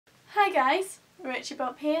Hi guys,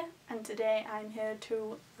 Rachybop here, and today I'm here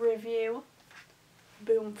to review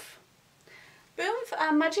Boomf. Boomf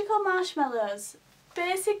are magical marshmallows.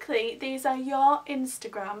 Basically, these are your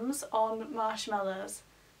Instagrams on marshmallows.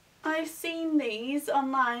 I've seen these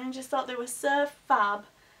online and just thought they were so fab,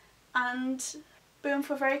 and Boomf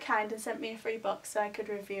were very kind and sent me a free box so I could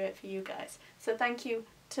review it for you guys. So thank you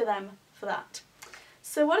to them for that.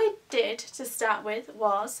 So what I did to start with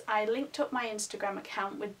was I linked up my Instagram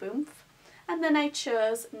account with Boomf, and then I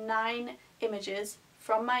chose 9 images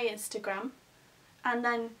from my Instagram, and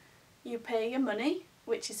then you pay your money,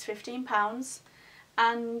 which is £15,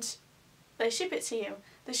 and they ship it to you.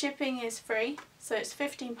 The shipping is free, so it's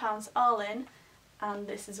 £15 all in, and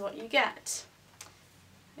this is what you get.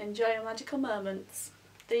 Enjoy your magical moments.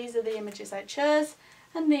 These are the images I chose,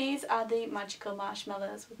 and these are the magical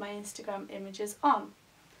marshmallows with my Instagram images on.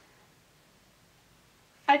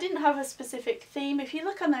 I didn't have a specific theme. If you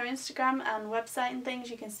look on their Instagram and website and things,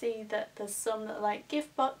 you can see that there's some that are like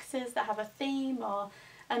gift boxes that have a theme,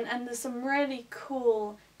 and there's some really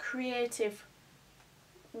cool creative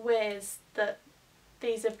ways that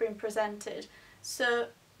these have been presented. So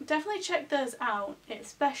definitely check those out,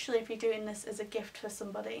 especially if you're doing this as a gift for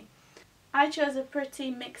somebody. I chose a pretty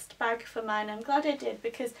mixed bag for mine. I'm glad I did,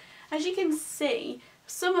 because as you can see,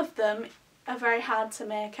 some of them are very hard to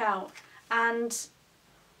make out, and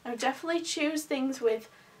I definitely choose things with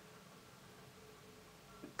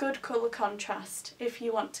good colour contrast if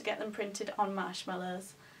you want to get them printed on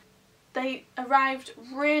marshmallows. They arrived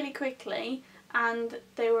really quickly, and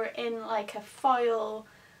they were in like a foil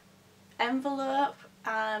envelope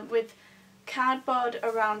with cardboard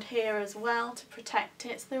around here as well to protect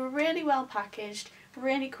it. So they were really well packaged,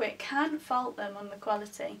 really quick, can't fault them on the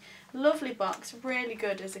quality. Lovely box, really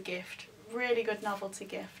good as a gift, really good novelty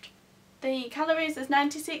gift. The calories, there's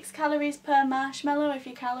 96 calories per marshmallow if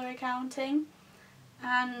you're calorie counting,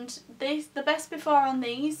 and the best before on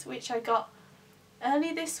these, which I got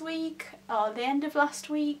early this week or the end of last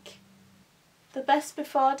week, the best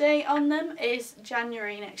before date on them is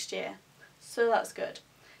January next year, so that's good.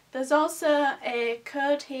 There's also a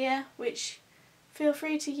code here, which feel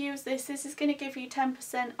free to use this. This is going to give you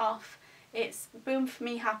 10% off. It's Boomf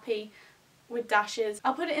Me Happy with dashes.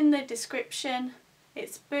 I'll put it in the description.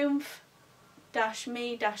 It's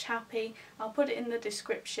Boomf-me-happy. I'll put it in the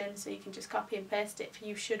description so you can just copy and paste it if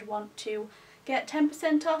you should want to get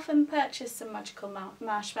 10% off and purchase some magical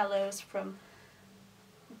marshmallows from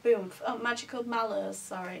Boomf. Oh, magical mallows,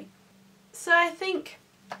 sorry. So I think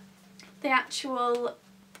the actual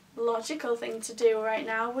logical thing to do right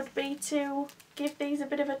now would be to give these a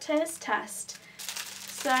bit of a taste test.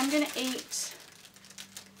 So I'm going to eat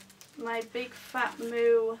my big fat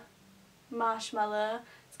moo marshmallow.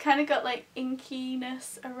 It's kind of got like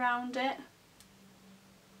inkiness around it.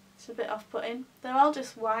 It's a bit off-putting. They're all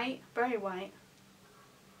just white, very white.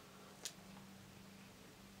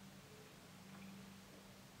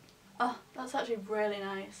 Oh, that's actually really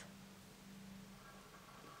nice.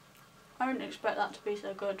 I didn't expect that to be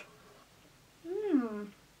so good.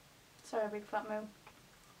 Sorry, big fat moo.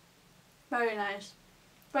 Very nice.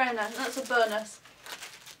 Very nice. That's a bonus.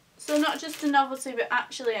 So not just a novelty, but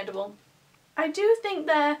actually edible. I do think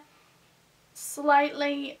they're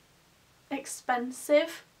slightly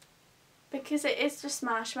expensive because it is just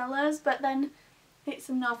marshmallows, but then it's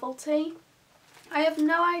a novelty. I have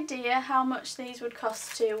no idea how much these would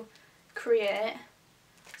cost to create,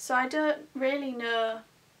 so I don't really know.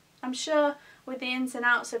 I'm sure with the ins and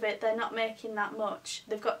outs of it, they're not making that much.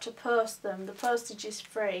 They've got to post them, the postage is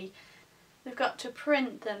free. They've got to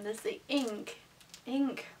print them, there's the ink.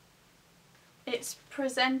 It's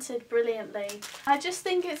presented brilliantly. I just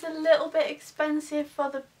think it's a little bit expensive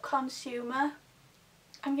for the consumer.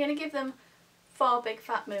 I'm going to give them 4 big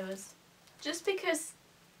fat moos, just because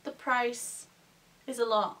the price is a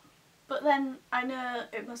lot. But then I know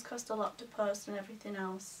it must cost a lot to post and everything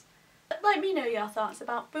else. Let me know your thoughts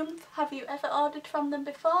about Boomf. Have you ever ordered from them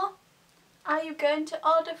before? Are you going to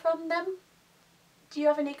order from them? Do you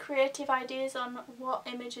have any creative ideas on what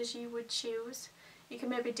images you would choose? You can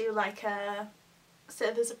maybe do like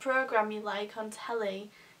say there's a programme you like on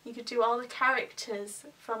telly, you could do all the characters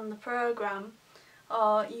from the programme,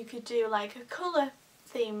 or you could do like a colour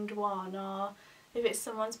themed one, or if it's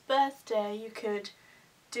someone's birthday you could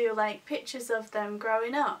do like pictures of them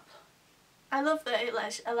growing up. I love that it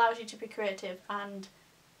allows you to be creative, and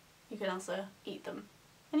you can also eat them.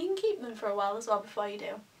 And you can keep them for a while as well before you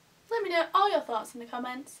do. Let me know all your thoughts in the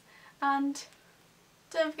comments, and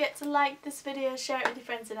don't forget to like this video, share it with your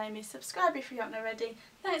friends and enemies, subscribe if you haven't already.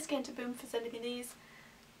 Thanks again to Boomf for sending me these.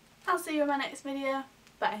 I'll see you in my next video.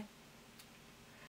 Bye.